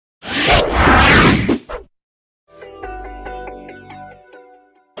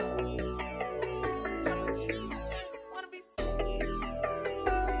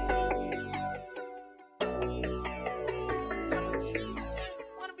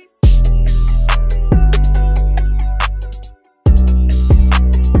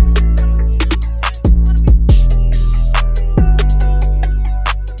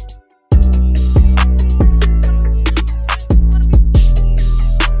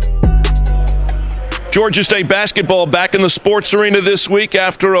Georgia State basketball back in the sports arena this week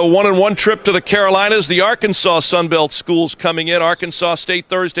after a 1-1 trip to the Carolinas. The Arkansas Sunbelt schools coming in. Arkansas State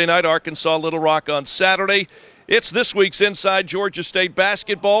Thursday night, Arkansas Little Rock on Saturday. It's this week's Inside Georgia State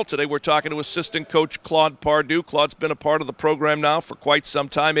basketball. Today we're talking to assistant coach Claude Pardue. Claude's been a part of the program now for quite some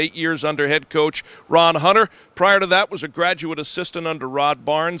time, 8 years under head coach Ron Hunter. Prior to that was a graduate assistant under Rod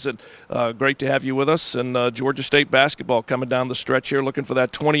Barnes, and great to have you with us. And Georgia State basketball coming down the stretch here, looking for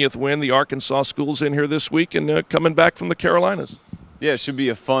that 20th win. The Arkansas schools in here this week and coming back from the Carolinas. Yeah, it should be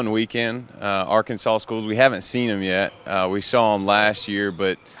a fun weekend. Arkansas schools, we haven't seen them yet. We saw them last year,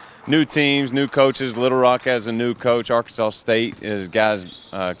 but new teams, new coaches. Little Rock has a new coach. Arkansas State is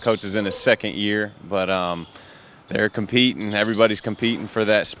coaches in his second year, but they're competing. Everybody's competing for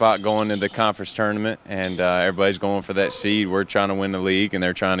that spot going into the conference tournament, and everybody's going for that seed. We're trying to win the league, and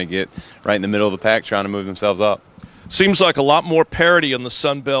they're trying to get right in the middle of the pack, trying to move themselves up. Seems like a lot more parity in the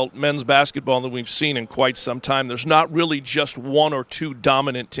Sun Belt men's basketball than we've seen in quite some time. There's not really just one or two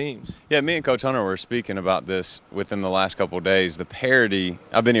dominant teams. Yeah, me and Coach Hunter were speaking about this within the last couple of days. The parity,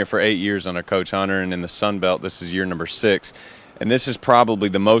 I've been here for 8 years under Coach Hunter, and in the Sun Belt, this is year number 6. And this is probably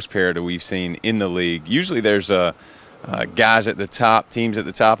the most parity we've seen in the league. Usually there's guys at the top, teams at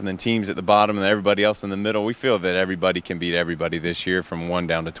the top, and then teams at the bottom, and everybody else in the middle. We feel that everybody can beat everybody this year from 1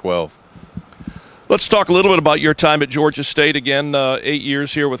 down to 12. Let's talk a little bit about your time at Georgia State. Again, 8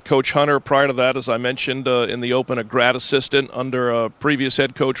 years here with Coach Hunter. Prior to that, as I mentioned in the open, a grad assistant under previous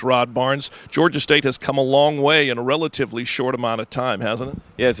head coach Rod Barnes. Georgia State has come a long way in a relatively short amount of time, hasn't it?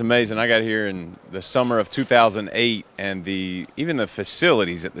 Yeah, it's amazing. I got here in the summer of 2008, and even the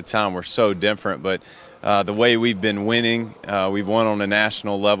facilities at the time were so different, but the way we've been winning, we've won on a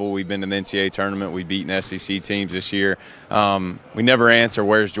national level. We've been in the NCAA tournament. We've beaten SEC teams this year. We never answer,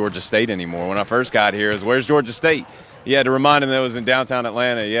 where's Georgia State anymore. When I first got here, it was, where's Georgia State? You had to remind them that it was in downtown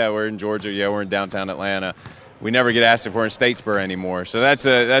Atlanta. Yeah, we're in Georgia. Yeah, we're in downtown Atlanta. We never get asked if we're in Statesboro anymore. So that's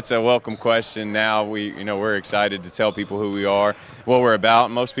a welcome question. Now we're excited to tell people who we are, what we're about,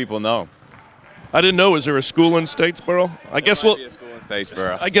 and most people know. I didn't know. Is there a school in Statesboro? I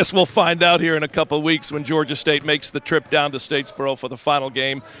guess we'll find out here in a couple of weeks when Georgia State makes the trip down to Statesboro for the final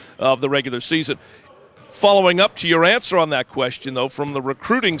game of the regular season. Following up to your answer on that question, though, from the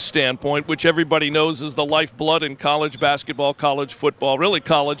recruiting standpoint, which everybody knows is the lifeblood in college basketball, college football, really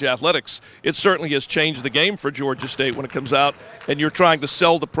college athletics, it certainly has changed the game for Georgia State when it comes out and you're trying to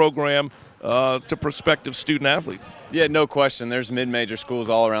sell the program to prospective student athletes. Yeah, no question. There's mid-major schools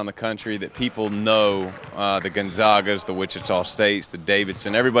all around the country that people know, the Gonzagas, the Wichita States, the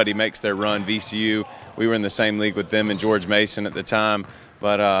Davidson. Everybody makes their run. VCU, we were in the same league with them and George Mason at the time.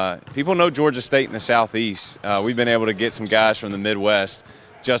 But people know Georgia State in the Southeast. We've been able to get some guys from the Midwest,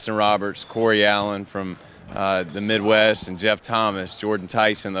 Justin Roberts, Corey Allen from the Midwest, and Jeff Thomas, Jordan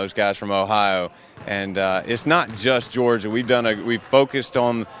Tyson, those guys from Ohio. And it's not just Georgia. We've focused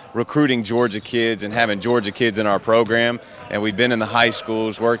on recruiting Georgia kids and having Georgia kids in our program. And we've been in the high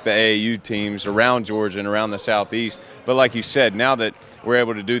schools, worked the AAU teams around Georgia and around the Southeast. But like you said, now that we're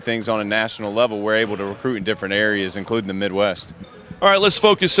able to do things on a national level, we're able to recruit in different areas, including the Midwest. All right, let's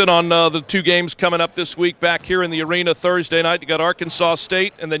focus in on the two games coming up this week back here in the arena Thursday night. You got Arkansas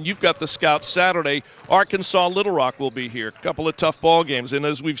State, and then you've got the Scouts Saturday. Arkansas Little Rock will be here. A couple of tough ball games, and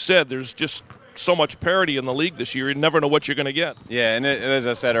as we've said, there's just so much parity in the league this year. You never know what you're going to get. Yeah, and as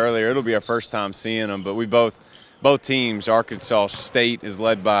I said earlier, it'll be our first time seeing them, but we both teams, Arkansas State is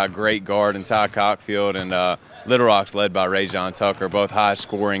led by a great guard in Ty Cockfield, and Little Rock's led by Rajon Tucker, both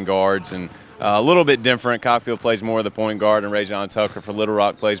high-scoring guards, and a little bit different. Cockfield plays more of the point guard, and Rajon Tucker for Little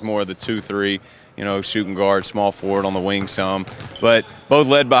Rock plays more of the 2-3, shooting guard, small forward on the wing some. But both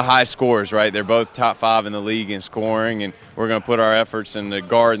led by high scorers, right? They're both top 5 in the league in scoring, and we're going to put our efforts into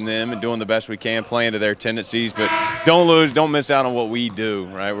guarding them and doing the best we can, playing to their tendencies. But don't miss out on what we do,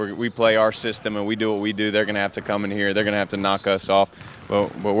 right? We play our system, and we do what we do. They're going to have to come in here. They're going to have to knock us off.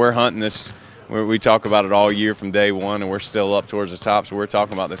 But we're hunting this. We talk about it all year from day one, and we're still up towards the top, so we're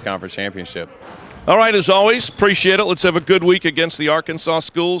talking about this conference championship. All right, as always, appreciate it. Let's have a good week against the Arkansas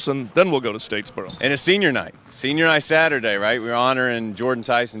schools, and then we'll go to Statesboro. And it's senior night. Senior night Saturday, right? We're honoring Jordan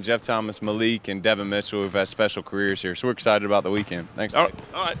Tyson, Jeff Thomas, Malik, and Devin Mitchell, who've had special careers here. So we're excited about the weekend. Thanks. All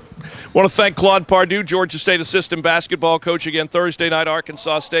right. Want to thank Claude Pardue, Georgia State assistant basketball coach, again Thursday night,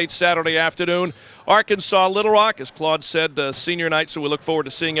 Arkansas State, Saturday afternoon, Arkansas Little Rock. As Claude said, senior night, so we look forward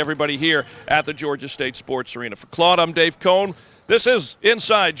to seeing everybody here at the Georgia State Sports Arena. For Claude, I'm Dave Cohn. This is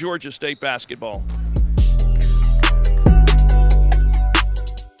Inside Georgia State Basketball.